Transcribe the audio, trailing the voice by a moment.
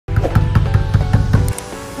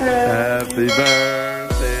Happy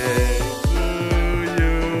birthday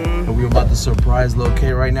to you. We're about to surprise Lil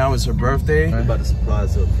K right now. It's her birthday. We're about to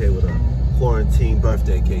surprise Lil K with a quarantine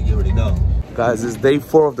birthday cake. You already know. Guys, it's day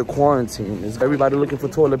 4 of the quarantine. Is everybody looking for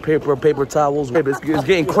toilet paper, paper towels? It's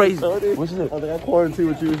getting crazy. What's it? I got quarantine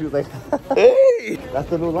with you. She was like, Hey! that's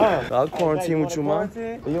the new line. I'll quarantine with you, man.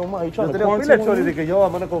 Yo, man, you trying to quarantine quarantine with me? yo,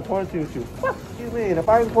 I'm gonna go quarantine with you. What you mean? If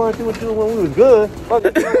I was quarantine with you when we was good, fuck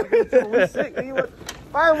it, when we sick,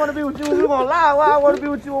 if I didn't want to be with you when we gonna lie, why I want to be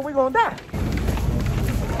with you when we gonna die?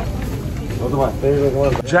 Those are my favorite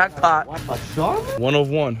ones. Jackpot. A Charmin? 1 of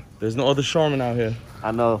 1. There's no other Charmin out here.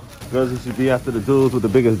 I know. Girls should be after the dudes with the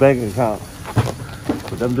biggest bank account.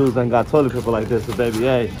 But them dudes ain't got toilet paper like this, so baby,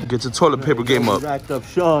 hey. Get your toilet paper game up. Racked up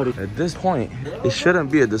shorty. At this point, it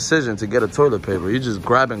shouldn't be a decision to get a toilet paper. You just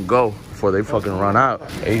grab and go before they fucking run out.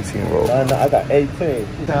 18 roll. I got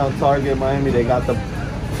 18. Down Target, Miami, they got the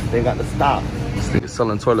stop. This nigga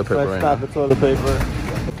selling toilet paper right stop now. the toilet paper.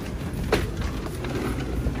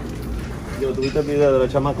 Yo, tuviste video de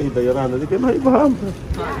la chamaquita llorando. Dije, no hay hambre.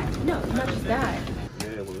 No, not just that.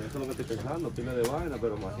 Eso es lo que estoy pensando. Tiene de vaina,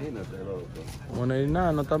 pero imagínate, loco.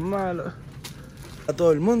 189, no está malo. A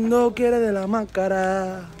todo el mundo quiere de la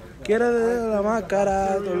máscara. Quiere de la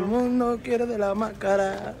máscara. Todo el mundo quiere de la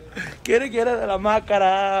máscara. Quiere de la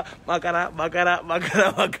máscara. Máscara, máscara,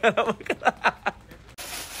 máscara, máscara, máscara.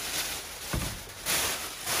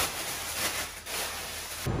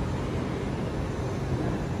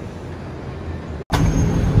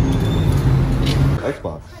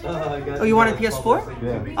 Xbox. Oh, you wanted PS4?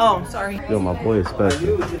 Yeah. Oh, sorry. Yo, my boy is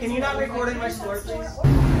special. Can you not record in my store, please?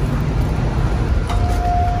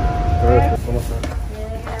 ¿Cómo está?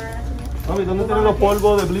 Mami, ¿dónde tienen los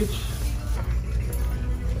polvos de bleach?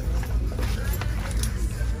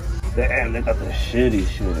 Damn, they got the shitty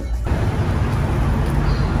shit.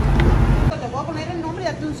 Te puedo poner el nombre y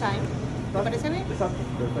darte un sign. ¿Te parece bien? Exacto,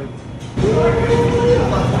 perfecto.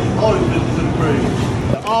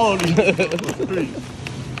 All these streets.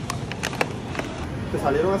 Te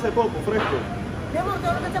salieron hace poco, fresco. Mi amor,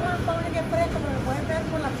 todo lo que te ponen que es fresco, pero lo pueden ver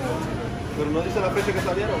por la fecha. Pero no dice la fecha que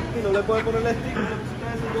salieron. Y no le puedes poner el sticker.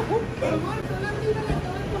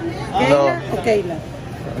 ¿Keila o Keila?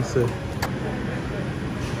 Ese.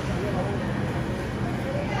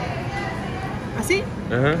 ¿Así?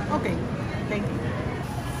 Ajá. Ok, thank you.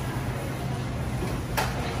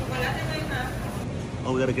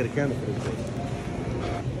 Oh, we gotta get a candle for this thing.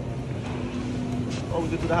 Oh, we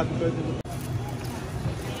get to the happy birthday.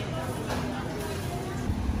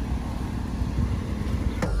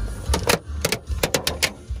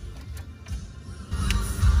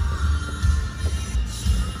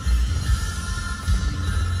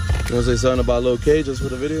 You wanna say something about Lil K just for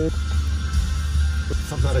the video?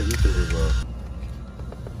 I'm not a YouTuber,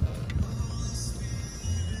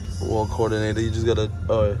 bro. Wall coordinator, you just gotta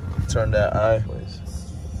turn that eye.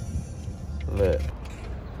 Lit.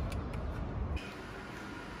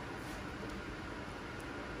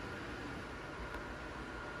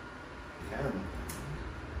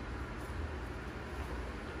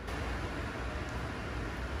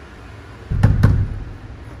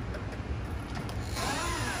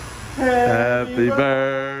 Happy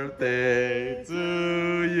birthday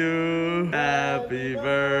to you. Happy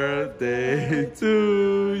birthday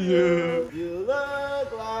to you. You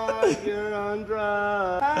look like you're on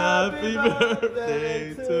drugs. Happy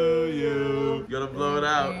birthday to you. You gotta blow it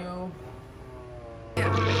out.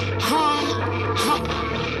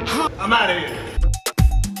 I'm out of here.